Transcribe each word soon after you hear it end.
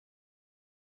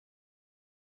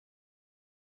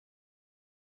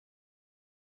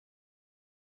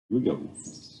Here we go.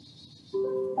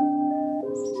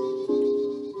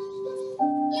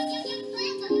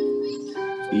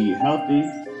 Eat healthy,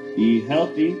 eat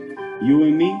healthy. You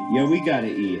and me, yeah, we gotta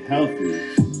eat healthy.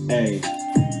 Hey,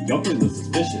 your plate looks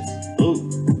suspicious. Ooh,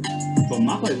 but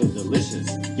my plate looks delicious.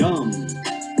 Yum.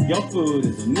 Your food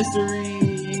is a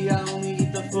mystery. I only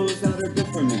eat the foods that are good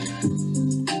for me.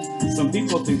 Some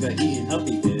people think that eating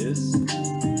healthy is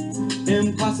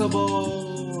impossible.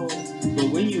 But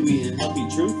when you eat healthy,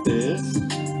 truth is,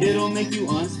 it'll make you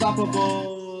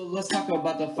unstoppable. Let's talk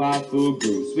about the 5 food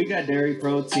groups. We got dairy,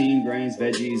 protein, grains,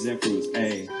 veggies, and fruits.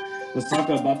 Hey, let's talk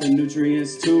about the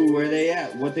nutrients too. Where they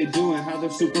at, what they do, and how they're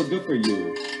super good for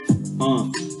you.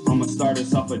 I'ma start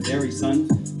us off with dairy, son.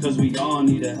 Cause we all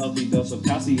need a healthy dose of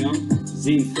calcium.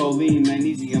 Zinc, choline,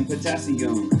 magnesium,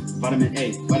 potassium. Vitamin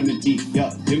A, vitamin D,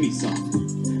 yup, give me some.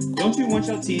 Don't you want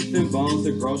your teeth and bones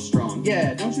to grow strong?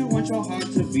 Yeah, don't you want your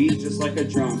heart to beat just like a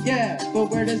drum? Yeah,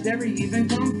 but where does dairy even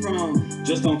come from?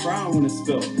 Just don't frown when it's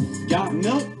spilled. Got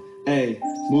milk? Hey,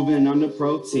 moving on to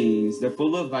proteins. They're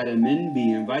full of vitamin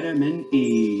B and vitamin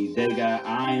E. They got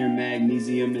iron,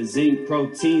 magnesium, and zinc.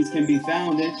 Proteins can be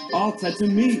found in all types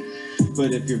of meat.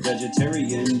 But if you're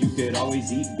vegetarian, you could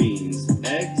always eat beans,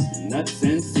 eggs, nuts,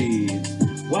 and seeds.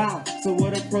 Wow, so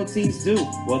what do proteins do?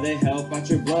 Well, they help out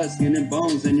your blood, skin, and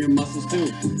bones, and your muscles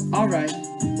too. Alright,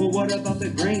 but what about the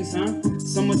grains, huh?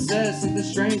 Someone says something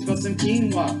strange about some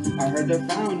quinoa. I heard they're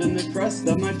found in the crust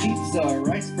of my pizza,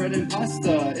 rice, bread, and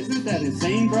pasta. Isn't that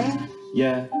insane, bruh?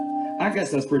 Yeah, I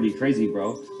guess that's pretty crazy,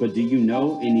 bro. But do you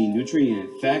know any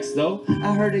nutrient facts, though?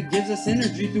 I heard it gives us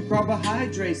energy through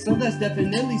carbohydrates, so that's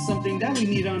definitely something that we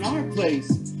need on our plates.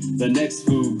 The next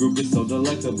food group is so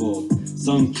delectable.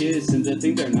 Some kids tend to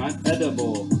think they're not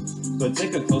edible. But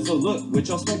take a closer look with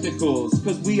your spectacles,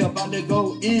 cause we about to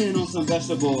go in on some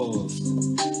vegetables.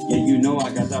 Yeah, you know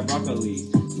I got that broccoli,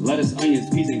 lettuce,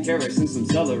 onions, peas, and carrots, and some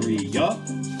celery, yup.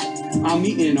 I'm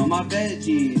eating all my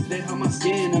veggies. They help my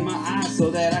skin and my eyes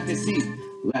so that I can see.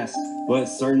 Last but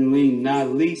certainly not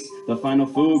least, the final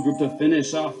food group to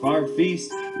finish off our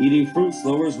feast. Eating fruits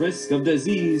lowers risk of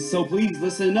disease, so please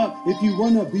listen up if you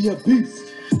wanna be a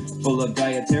beast. Full of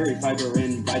dietary fiber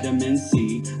and vitamin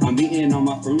C. I'm eating all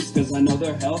my fruits cause I know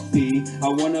they're healthy. I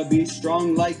wanna be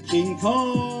strong like King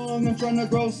Kong. I'm trying to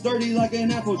grow sturdy like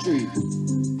an apple tree.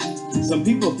 Some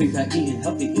people think that eating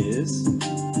healthy is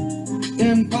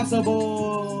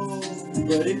impossible.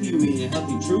 But if you eat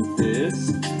healthy, truth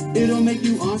is, it'll make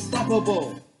you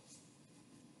unstoppable.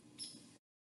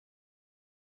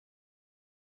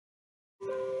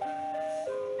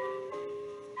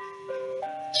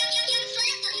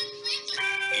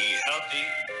 Eat healthy,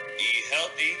 eat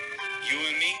healthy. You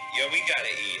and me, yeah, we gotta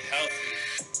eat healthy.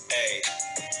 Hey,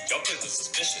 your plate looks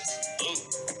suspicious. Ooh,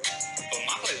 but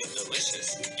my plate looks delicious.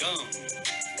 Yum.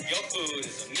 Your food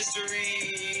is a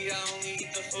mystery. I only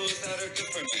eat the foods that are good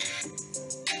for me.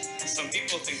 Some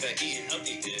people think that eating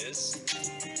healthy is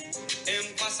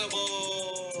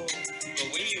impossible. But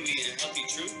when you eat healthy,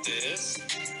 truth is,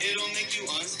 it'll make you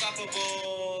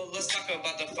unstoppable. Let's talk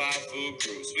about the 5 food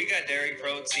groups. We got dairy,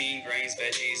 protein, grains,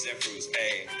 veggies, and fruits.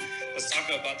 Hey, let's talk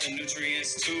about the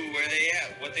nutrients too. Where they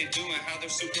at, what they do, and how they're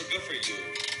super good for you.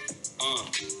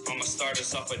 I'ma start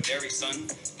us off with dairy, son.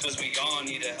 Cause we all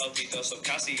need a healthy dose of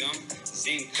calcium.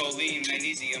 Zinc, choline,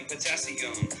 magnesium,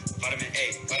 potassium. Vitamin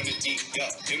A, vitamin D,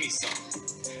 yup, give me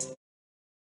some.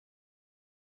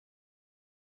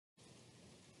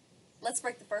 Let's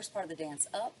break the first part of the dance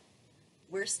up.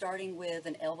 We're starting with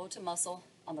an elbow to muscle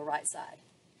on the right side.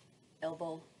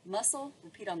 Elbow, muscle,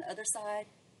 repeat on the other side.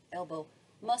 Elbow,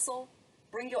 muscle.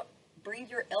 Bring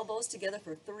your elbows together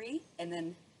for 3 and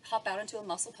then hop out into a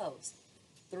muscle pose.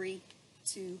 3,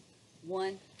 2,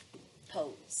 1,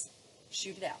 pose.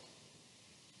 Shoot it out.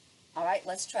 All right,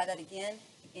 let's try that again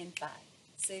in 5,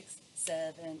 6,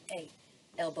 7, 8.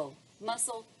 Elbow,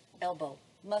 muscle, elbow,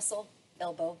 muscle,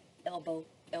 elbow, elbow,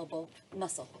 elbow,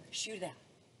 muscle. Shoot it out.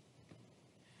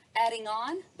 Adding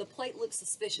on, the plate looks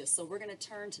suspicious, so we're going to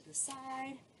turn to the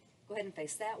side. Go ahead and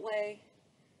face that way.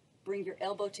 Bring your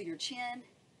elbow to your chin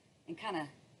and kind of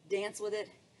dance with it.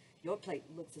 Your plate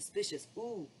looks suspicious.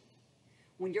 Ooh.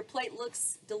 When your plate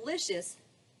looks delicious,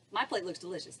 my plate looks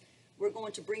delicious, we're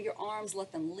going to bring your arms,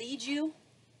 let them lead you,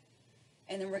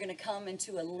 and then we're going to come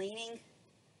into a leaning,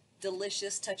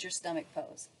 delicious, touch your stomach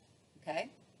pose. Okay?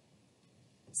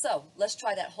 So let's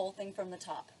try that whole thing from the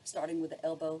top, starting with the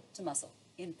elbow to muscle.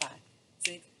 In 5,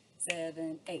 6,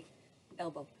 7, 8.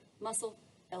 Elbow, muscle,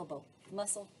 elbow,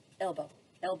 muscle, elbow,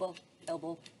 elbow,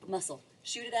 elbow, muscle.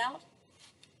 Shoot it out.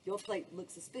 Your plate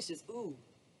looks suspicious. Ooh.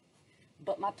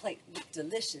 But my plate looks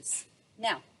delicious.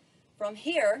 Now, from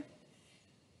here,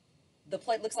 the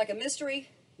plate looks like a mystery.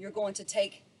 you're going to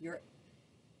take your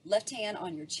left hand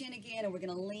on your chin again, and we're going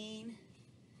to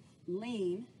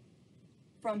lean.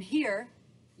 From here,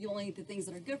 you only eat the things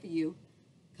that are good for you.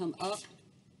 Come up,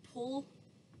 pull,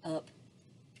 up,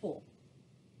 pull.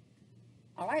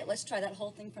 All right, let's try that whole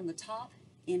thing from the top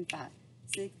in 5,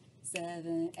 6,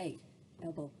 7, 8.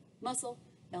 Elbow, muscle,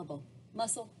 elbow,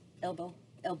 muscle, elbow,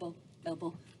 elbow,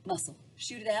 elbow, muscle.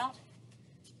 Shoot it out.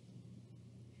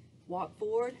 Walk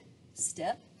forward,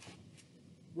 step,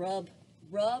 rub,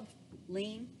 rub,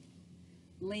 lean,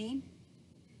 lean,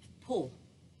 pull,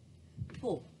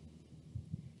 pull.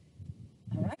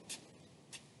 All right.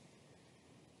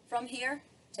 From here,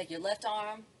 take your left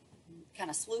arm, kind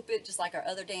of swoop it, just like our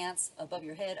other dance, above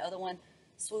your head, other one,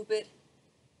 swoop it.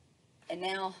 And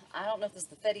now, I don't know if this is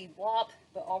the Fetty Wap,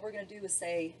 but all we're going to do is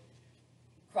say,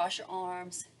 cross your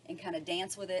arms and kind of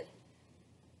dance with it,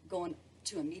 going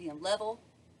to a medium level.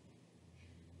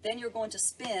 Then you're going to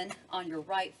spin on your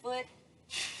right foot,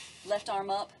 left arm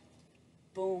up,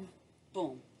 boom,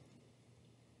 boom.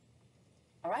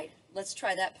 All right, let's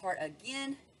try that part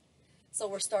again. So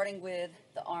we're starting with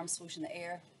the arm swoosh in the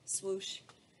air, swoosh,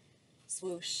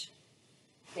 swoosh,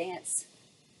 dance,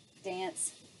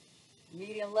 dance,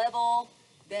 medium level,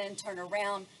 then turn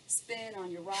around, spin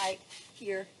on your right,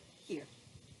 here, here.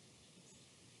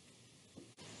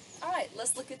 All right,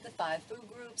 let's look at the 5 food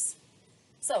groups.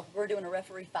 So we're doing a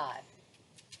referee 5.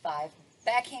 5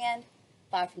 backhand,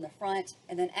 5 from the front,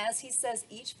 and then as he says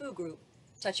each food group,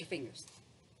 touch your fingers.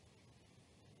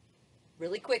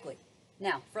 Really quickly.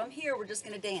 Now, from here, we're just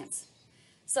going to dance.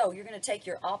 So you're going to take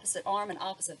your opposite arm and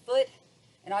opposite foot,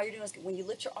 and all you're doing is when you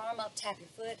lift your arm up, tap your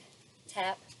foot,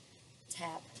 tap,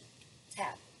 tap,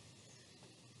 tap.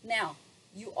 Now,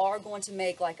 you are going to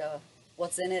make like a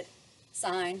what's in it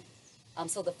sign.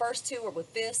 So the first 2 are with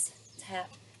fists, tap,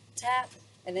 tap,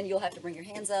 and then you'll have to bring your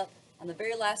hands up. On the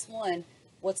very last one,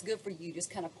 what's good for you,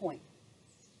 just kind of point.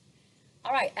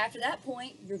 All right, after that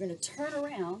point, you're going to turn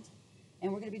around,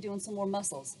 and we're going to be doing some more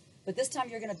muscles. But this time,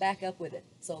 you're going to back up with it.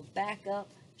 So back up,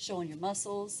 showing your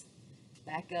muscles.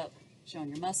 Back up, showing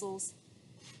your muscles.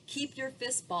 Keep your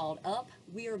fist balled up.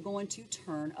 We are going to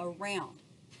turn around.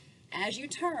 As you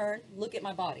turn, look at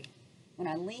my body. When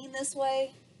I lean this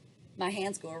way, my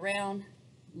hands go around,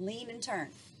 lean and turn.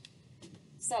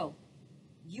 So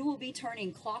you will be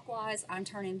turning clockwise, I'm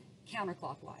turning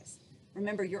counterclockwise.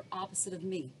 Remember, you're opposite of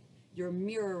me. You're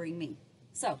mirroring me.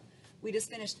 So we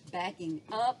just finished backing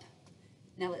up.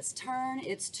 Now let's turn.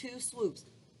 It's 2 swoops.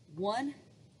 1,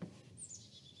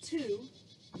 2.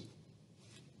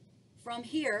 From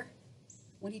here,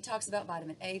 when he talks about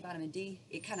vitamin A, vitamin D,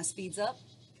 it kind of speeds up.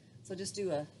 So just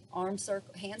do a arm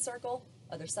circle, hand circle,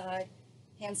 other side,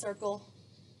 hand circle.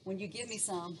 When you give me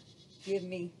some, give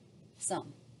me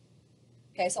some.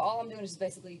 Okay, so all I'm doing is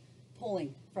basically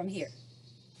pulling from here.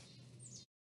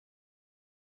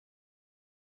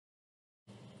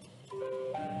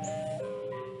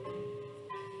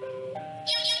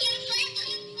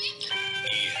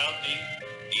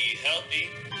 Eat healthy.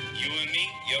 You and me,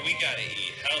 yo, we gotta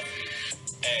eat healthy.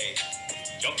 Hey,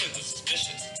 your food was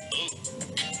suspicious. Ooh,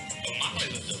 but my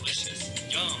plate was delicious.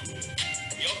 Yum.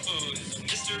 Your food is a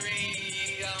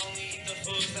mystery. I only eat the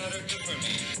foods that are good for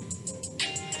me.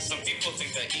 Some people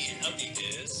think that eating healthy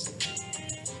is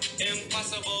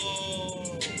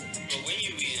impossible. But when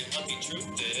you eat healthy,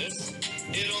 truth is,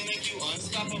 it'll make you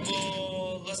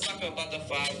unstoppable. Let's talk about the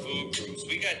 5 food groups.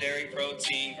 We got dairy,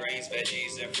 protein, grains,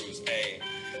 veggies, and fruits. Hey,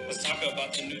 let's talk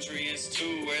about the nutrients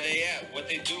too. Where they at, what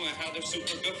they do, and how they're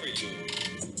super good for you.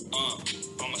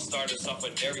 I'ma start us off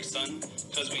with dairy, son,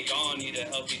 cause we all need a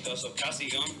healthy dose of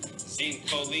calcium. Zinc,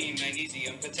 choline,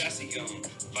 magnesium, potassium,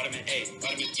 vitamin A,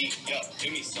 vitamin D, yup,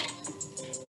 give me some.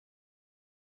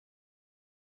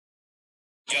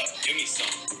 Yup, give me some.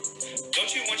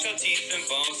 Don't you want your teeth and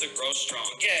bones to grow strong?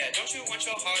 Yeah, don't you want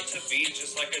your heart to beat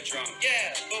just like a drum?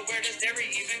 Yeah, but where does dairy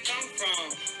even come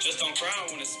from? Just don't cry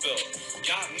when it's spilled.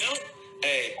 Got milk?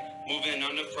 Hey, moving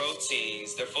on to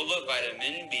proteins. They're full of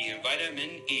vitamin B and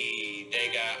vitamin E. They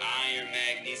got iron,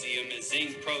 magnesium, and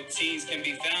zinc. Proteins can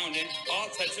be found in all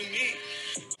types of meat.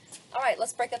 All right,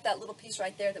 let's break up that little piece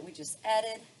right there that we just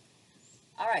added.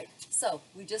 All right, so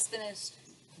we just finished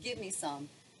give me some.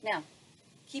 Now,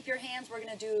 keep your hands. We're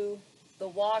going to do the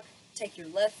walk. Take your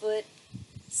left foot,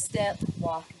 step,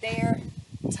 walk there,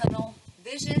 tunnel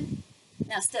vision.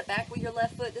 Now step back with your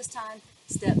left foot this time.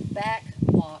 Step back,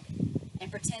 walk, and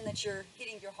pretend that you're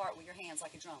hitting your heart with your hands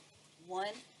like a drum. 1,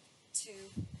 2,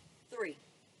 3.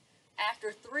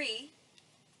 After 3,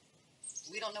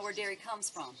 we don't know where dairy comes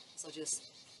from. So just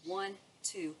 1,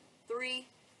 2, 3.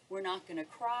 We're not going to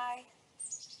cry.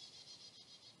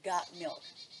 Got milk.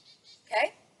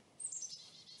 Okay?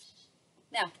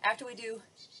 Now, after we do,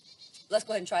 let's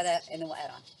go ahead and try that, and then we'll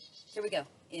add on. Here we go.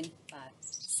 In 5,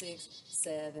 6,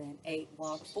 7, 8,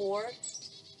 walk forward.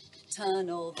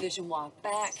 Tunnel vision, walk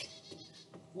back.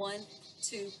 1,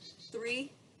 2,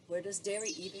 3. Where does dairy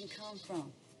even come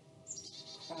from?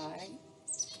 Cry.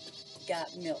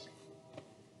 Got milk.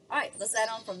 All right, let's add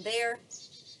on from there.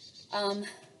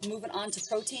 Moving on to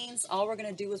proteins, all we're going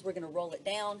to do is we're going to roll it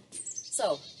down.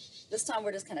 So this time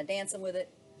we're just kind of dancing with it.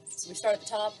 So we start at the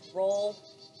top, roll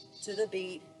to the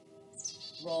beat,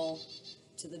 roll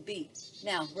to the beat.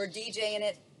 Now we're DJing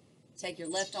it. Take your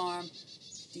left arm,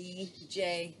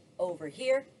 DJ over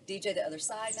here, DJ the other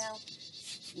side now.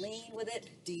 Lean with it,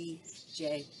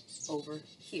 DJ over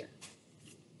here.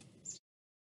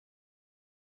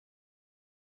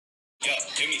 Yo,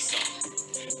 give me some.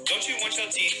 Don't you want your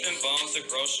teeth and bones to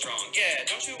grow strong? Yeah,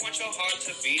 don't you want your heart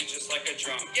to beat just like a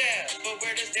drum? Yeah, but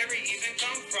where does dairy even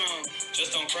come from?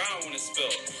 Just don't cry when it's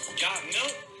spilled. Got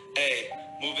milk? Hey,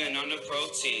 moving on to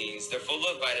proteins. They're full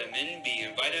of vitamin B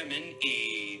and vitamin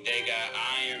E. They got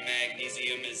iron,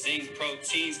 magnesium, and zinc.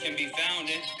 Proteins can be found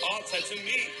in all types of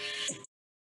meat.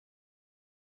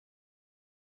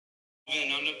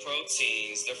 Moving on to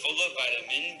proteins, they're full of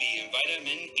vitamin B and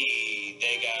vitamin E.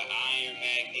 They got iron,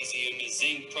 magnesium, and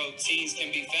zinc. Proteins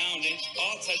can be found in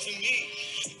all types of meat.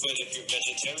 But if you're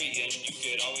vegetarian, you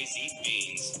could always eat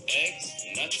beans, eggs,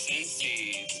 nuts, and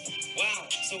seeds.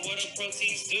 Wow, so what do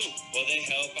proteins do? Well, they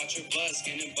help out your blood,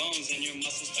 skin, and bones, and your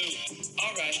muscles too.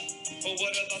 Alright, but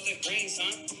what about the grains,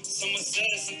 huh? Someone said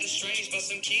something strange about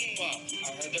some quinoa.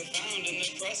 I heard they're found in the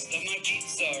crust of my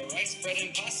pizza, rice, bread,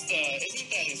 and pasta. Isn't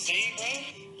that insane, bro?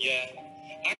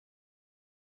 Yeah.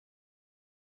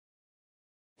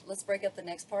 Let's break up the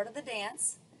next part of the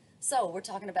dance. So we're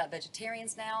talking about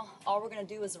vegetarians now. All we're going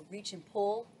to do is a reach and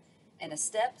pull and a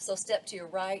step. So step to your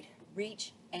right,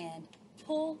 reach and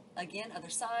pull. Again, other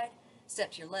side.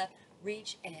 Step to your left,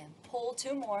 reach and pull.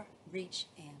 2 more. Reach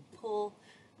and pull,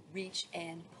 reach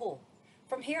and pull.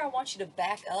 From here, I want you to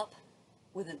back up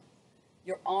with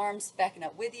your arms backing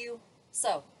up with you.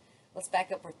 So let's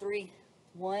back up for 3.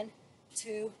 1,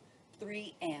 2,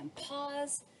 3, and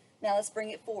pause. Now let's bring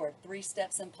it forward. 3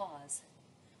 steps and pause.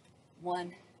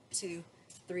 1, 2,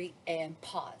 3, and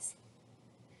pause.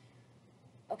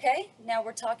 Okay, now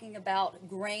we're talking about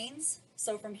grains.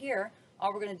 So from here,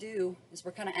 all we're going to do is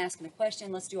we're kind of asking a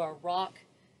question. Let's do our rock,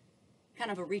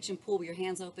 kind of a reach and pull with your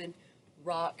hands open.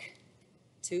 Rock,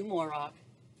 2 more rock.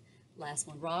 Last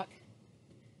one, rock.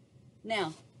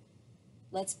 Now,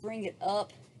 let's bring it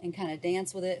up and kind of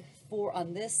dance with it. 4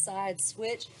 on this side,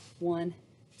 switch. 1,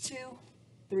 2,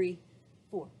 3,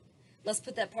 4. Let's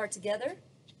put that part together.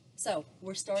 So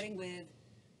we're starting with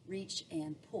reach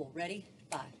and pull. Ready?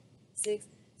 5, 6,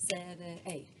 7,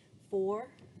 8. 4,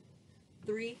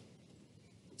 3,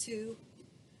 2,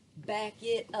 back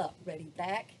it up. Ready?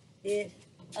 Back it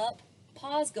up.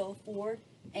 Pause, go forward,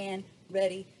 and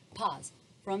ready, pause.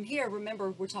 From here,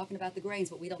 remember, we're talking about the grains,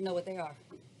 but we don't know what they are.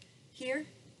 Here,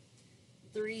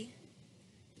 3,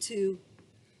 2,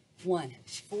 1.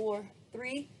 4,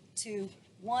 3, 2,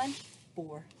 1.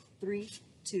 4, 3,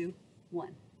 2,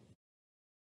 1.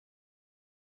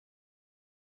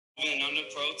 Moving on to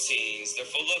proteins, they're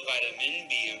full of vitamin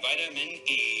B and vitamin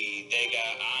E. They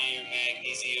got iron,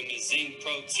 magnesium, and zinc.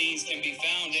 Proteins can be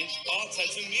found in all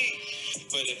types of meat.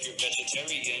 But if you're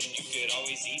vegetarian, you could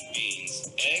always eat beans,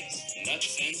 eggs,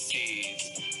 nuts, and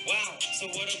seeds. Wow, so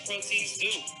what do proteins do?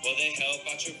 Well, they help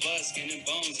out your blood, skin, and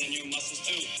bones, and your muscles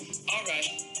too. Alright,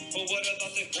 but what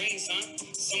about the grains, huh?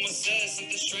 Someone said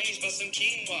something strange about some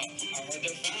quinoa. I heard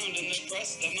they're found in the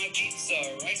crust of my pizza,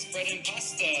 rice, bread, and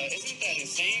pasta. Isn't that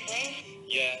insane, bro?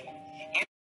 Yeah.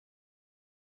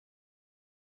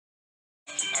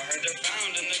 I heard they're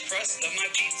found in the crust of my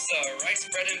pizza, rice,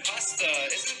 bread, and pasta.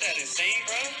 Isn't that insane,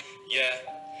 bro?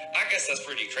 Yeah. I guess that's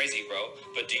pretty crazy, bro.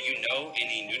 But do you know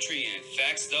any nutrient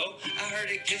facts, though? I heard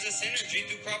it gives us energy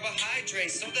through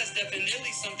carbohydrates, so that's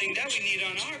definitely something that we need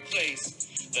on our plates.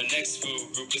 The next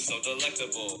food group is so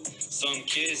delectable. Some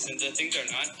kids seem to think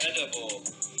they're not edible.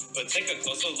 But take a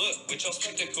closer look with your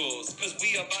spectacles, cause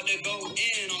we about to go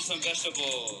in on some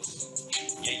vegetables.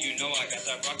 Yeah, you know I got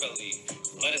that broccoli,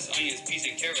 lettuce, onions, peas,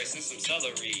 and carrots, and some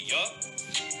celery. Yup.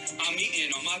 I'm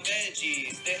eating on my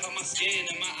veggies. They help my skin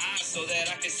and my eyes so that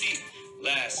I can see.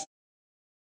 Last.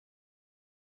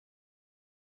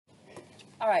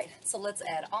 All right, so let's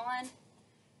add on.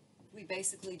 We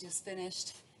basically just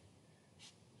finished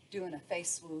doing a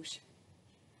face swoosh.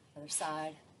 Other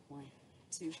side. 1,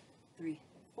 2, 3,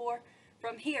 4.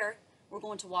 From here, we're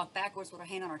going to walk backwards with our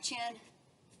hand on our chin.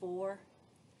 4,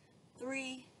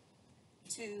 3,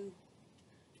 2,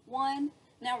 1.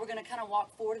 Now we're going to kind of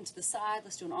walk forward and to the side.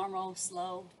 Let's do an arm roll,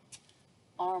 slow.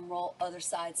 Arm roll, other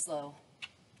side, slow.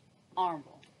 Arm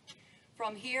roll.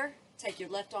 From here, take your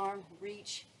left arm,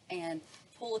 reach and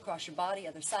pull across your body,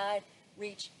 other side.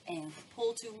 Reach and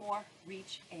pull, 2 more.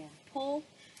 Reach and pull.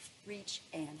 Reach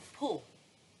and pull.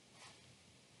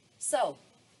 So,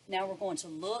 now we're going to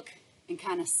look and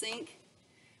kind of sync.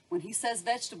 When he says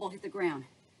vegetable, hit the ground.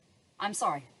 I'm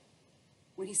sorry.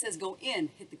 When he says go in,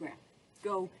 hit the ground.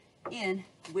 Go in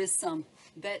with some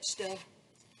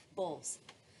vegetables.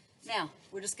 Now,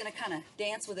 we're just going to kind of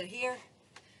dance with it here.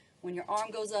 When your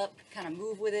arm goes up, kind of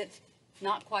move with it.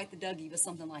 Not quite the Dougie, but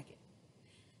something like it.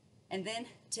 And then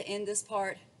to end this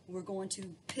part, we're going to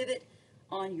pivot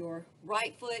on your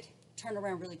right foot. Turn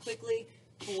around really quickly.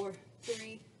 4,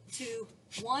 3, 2,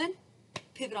 1.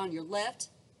 Pivot on your left.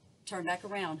 Turn back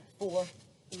around. 4,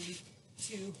 3,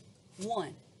 2,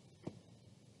 1.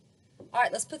 All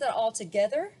right, let's put that all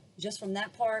together just from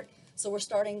that part. So we're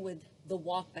starting with the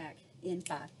walk back in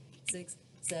 5, 6,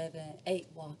 7, 8.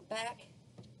 Walk back,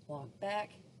 walk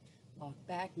back, walk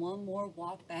back. One more,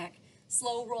 walk back.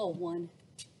 Slow roll. 1,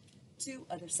 2,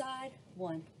 other side.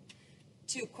 1,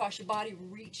 2, cross your body,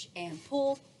 reach and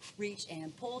pull,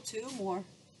 2 more.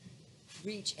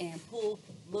 Reach and pull.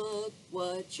 Look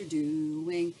what you're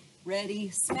doing. Ready,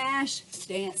 smash,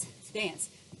 dance, dance.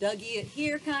 Dougie it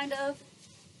here, kind of.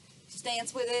 Just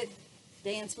dance with it,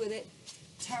 dance with it.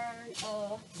 Turn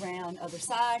around, other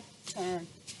side. Turn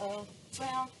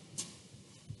around.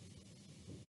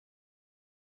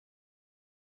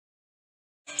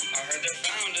 I heard they're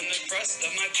found in the crust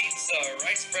of my pizza,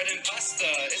 rice, bread, and pasta.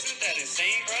 Isn't that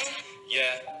insane, bro?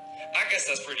 Yeah, I guess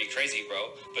that's pretty crazy,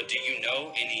 bro. But do you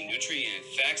know any nutrient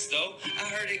facts, though? I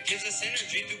heard it gives us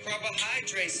energy through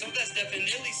carbohydrates, so that's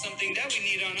definitely something that we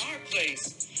need on our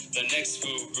plates. The next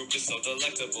food group is so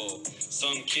delectable.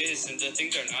 Some kids seem to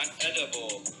think they're not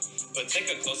edible. But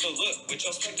take a closer look with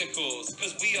your spectacles,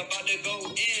 cause we about to go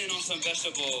in on some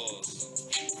vegetables.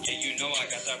 Yeah, you know I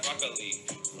got that broccoli,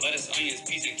 lettuce, onions,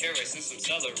 peas, and carrots, and some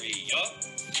celery, yup.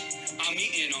 I'm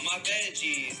eating on my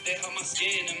veggies, they help my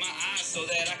skin and my eyes so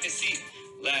that I can see.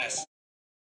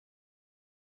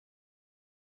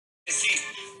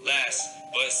 Last,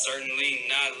 but certainly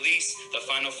not least, the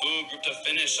final food group to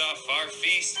finish off our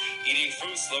feast. Eating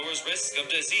fruits lowers risk of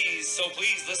disease, so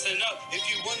please listen up if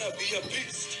you wanna be a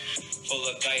beast. Full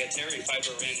of dietary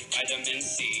fiber and vitamin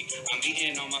C. I'm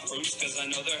eating all my fruits cause I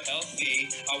know they're healthy.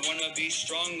 I wanna be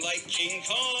strong like King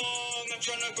Kong. I'm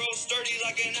trying to grow sturdy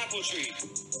like an apple tree.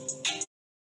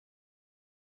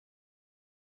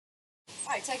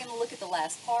 All right, taking a look at the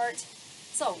last part.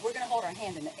 So we're going to hold our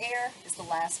hand in the air. It's the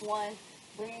last one.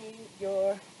 Bring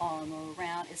your arm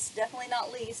around. It's definitely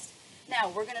not least. Now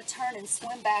we're going to turn and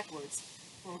swim backwards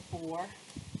for 4,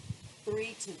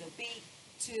 3 to the beat,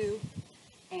 2,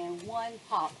 and 1.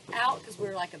 Hop out because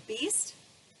we're like a beast.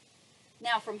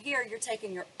 Now from here, you're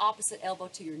taking your opposite elbow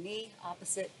to your knee.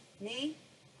 Opposite knee,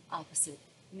 opposite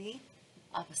knee,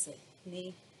 opposite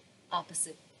knee,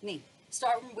 opposite knee.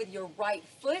 Starting with your right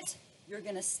foot, you're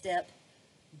going to step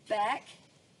back,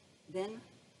 then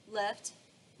left,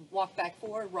 walk back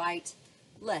forward, right,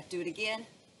 left. Do it again.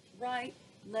 Right,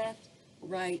 left,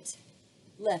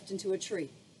 into a tree.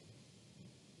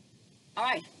 All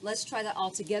right, let's try that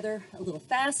all together a little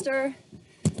faster.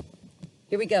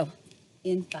 Here we go.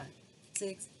 In 5,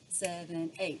 6,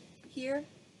 7, 8. Here,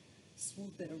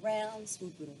 swoop it around,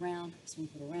 swoop it around,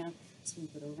 swoop it around,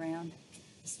 swoop it around.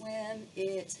 Swim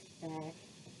it back,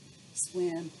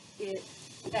 swim it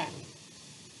back.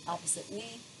 Opposite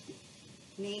knee,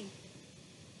 knee,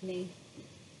 knee,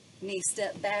 knee.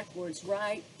 Step backwards,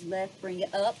 right, left, bring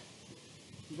it up.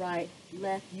 Right,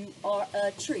 left, you are a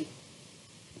tree.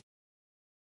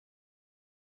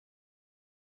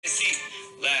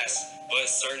 Last, but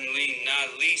certainly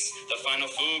not least, the final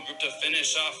food group to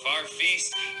finish off our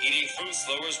feast. Eating fruits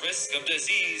lowers risk of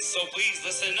disease, so please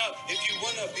listen up if you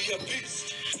wanna be a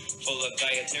beast. Full of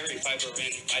dietary fiber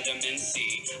and vitamin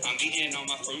C. I'm eating all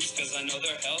my fruits cause I know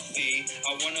they're healthy.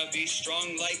 I wanna be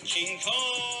strong like King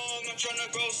Kong. I'm trying to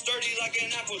grow sturdy like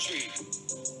an apple tree.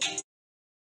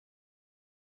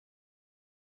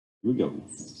 Here we go.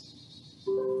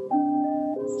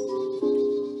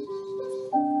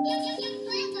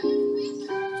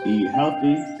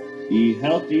 Eat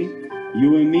healthy,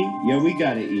 you and me, yeah, we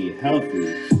gotta eat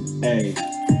healthy. Hey,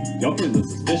 your plate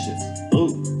looks suspicious,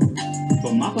 ooh,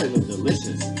 but my plate looks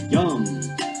delicious, yum.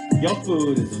 Your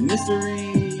food is a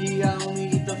mystery, I only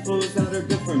eat the foods that are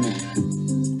good for me.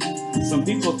 Some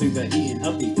people think that eating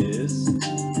healthy is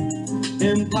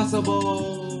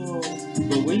impossible,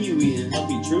 but when you eat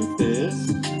healthy, truth is,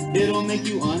 it'll make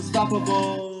you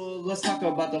unstoppable. let's talk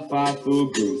about the 5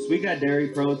 food groups. We got dairy,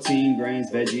 protein,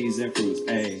 grains, veggies, and fruits.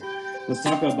 Hey, let's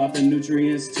talk about the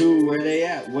nutrients too. Where they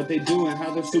at, what they do, and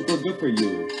how they're super good for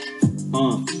you.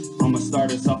 I'ma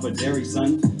start us off with dairy,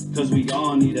 son, cause we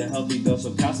all need a healthy dose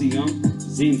of calcium,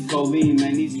 zinc, choline,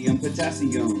 magnesium,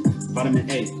 potassium, vitamin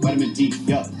A, vitamin D,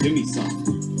 yup, give me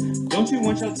some. Don't you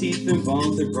want your teeth and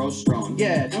bones to grow strong?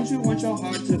 Yeah, don't you want your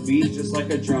heart to beat just like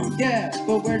a drum? Yeah,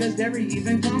 but where does dairy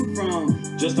even come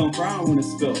from? Just don't frown when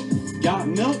it's spilled. Got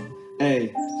milk?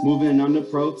 Hey, moving on to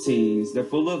proteins. They're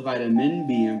full of vitamin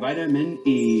B and vitamin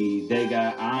E. They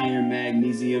got iron,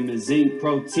 magnesium, and zinc.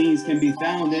 Proteins can be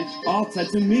found in all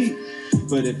types of meat.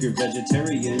 But if you're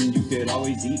vegetarian, you could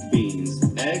always eat beans,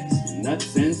 eggs,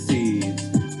 nuts, and seeds.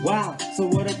 Wow, so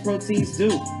what do proteins do?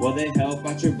 Well, they help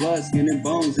out your blood, skin, and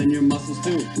bones, and your muscles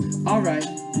too. Alright,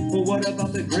 but what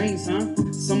about the grains, huh?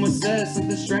 Someone says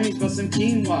something strange about some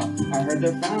quinoa. I heard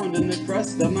they're found in the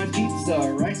crust of my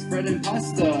pizza, rice, bread, and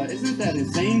pasta. Isn't that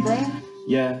insane, bruh?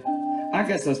 Yeah, I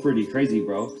guess that's pretty crazy,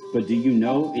 bro. But do you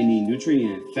know any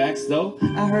nutrient facts, though?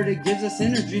 I heard it gives us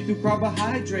energy through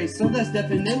carbohydrates, so that's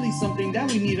definitely something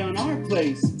that we need on our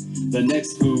plates. The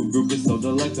next food group is so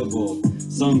delectable.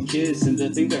 Some kids seem to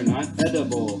think they're not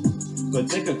edible. But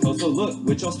take a closer look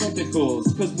with your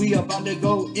spectacles, cause we about to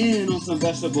go in on some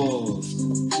vegetables.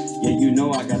 Yeah, you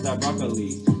know I got that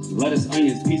broccoli, lettuce,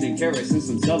 onions, peas, and carrots, and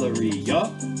some celery,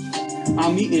 yup.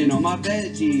 I'm eating all my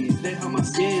veggies, they help my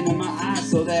skin and my eyes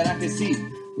so that I can see.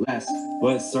 Last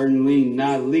but certainly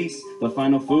not least, the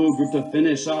final food group to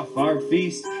finish off our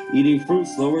feast. Eating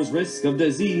fruits lowers risk of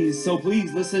disease, so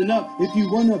please listen up if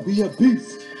you wanna be a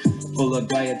beast. Full of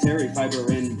dietary fiber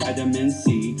and vitamin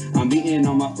C. I'm eating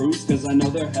all my fruits cause I know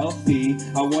they're healthy.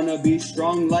 I wanna be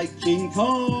strong like King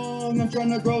Kong. I'm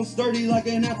trying to grow sturdy like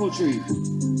an apple tree.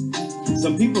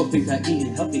 Some people think that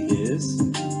eating healthy is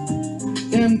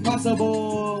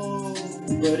impossible.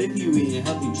 But if you eat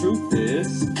healthy, truth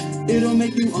is, it'll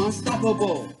make you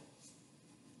unstoppable.